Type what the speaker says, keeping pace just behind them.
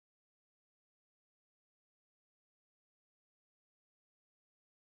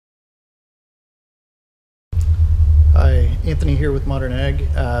Anthony here with ModernAg.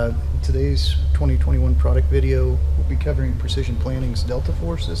 Today's 2021 product video will be covering Precision Planting's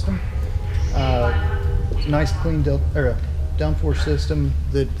DeltaForce system. Nice clean downforce system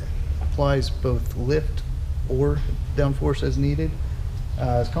that applies both lift or downforce as needed.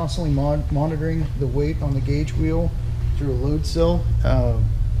 It's constantly monitoring the weight on the gauge wheel through a load cell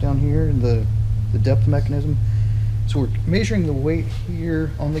down here in the depth mechanism. So we're measuring the weight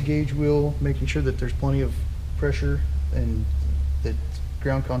here on the gauge wheel, making sure that there's plenty of pressure and that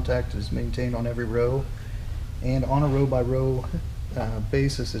ground contact is maintained on every row. And on a row by row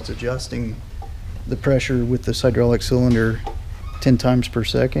basis, it's adjusting the pressure with this hydraulic cylinder 10 times per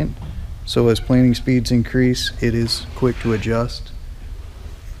second. So as planting speeds increase, it is quick to adjust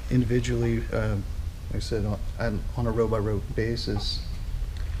individually, like I said, on a row by row basis.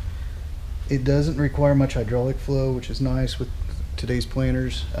 It doesn't require much hydraulic flow, which is nice with today's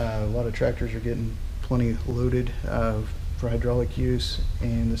planters. A lot of tractors are getting plenty loaded for hydraulic use,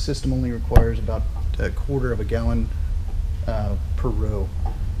 and the system only requires about a quarter of a gallon per row,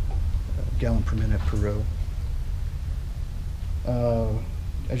 gallon per minute per row.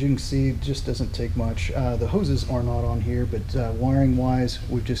 As you can see, it just doesn't take much. The hoses are not on here, but wiring wise,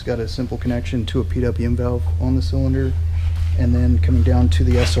 we've just got a simple connection to a PWM valve on the cylinder, and then coming down to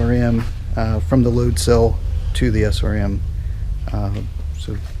the SRM from the load cell to the SRM.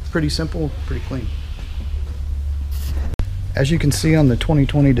 So pretty simple, pretty clean. As you can see on the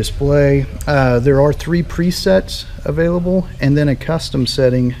 2020 display, there are 3 presets available and then a custom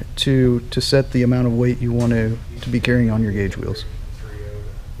setting to set the amount of weight you want to be carrying on your gauge wheels.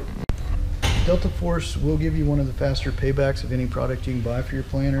 DeltaForce will give you one of the faster paybacks of any product you can buy for your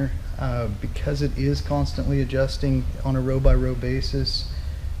planter. Because it is constantly adjusting on a row by row basis,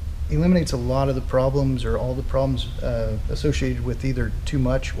 eliminates a lot of the problems or all the problems associated with either too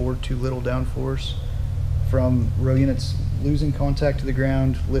much or too little downforce, from row units losing contact to the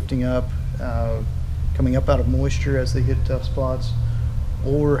ground, lifting up, coming up out of moisture as they hit tough spots,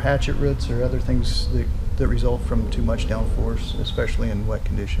 or hatchet roots or other things that result from too much downforce, especially in wet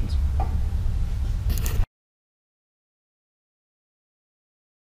conditions.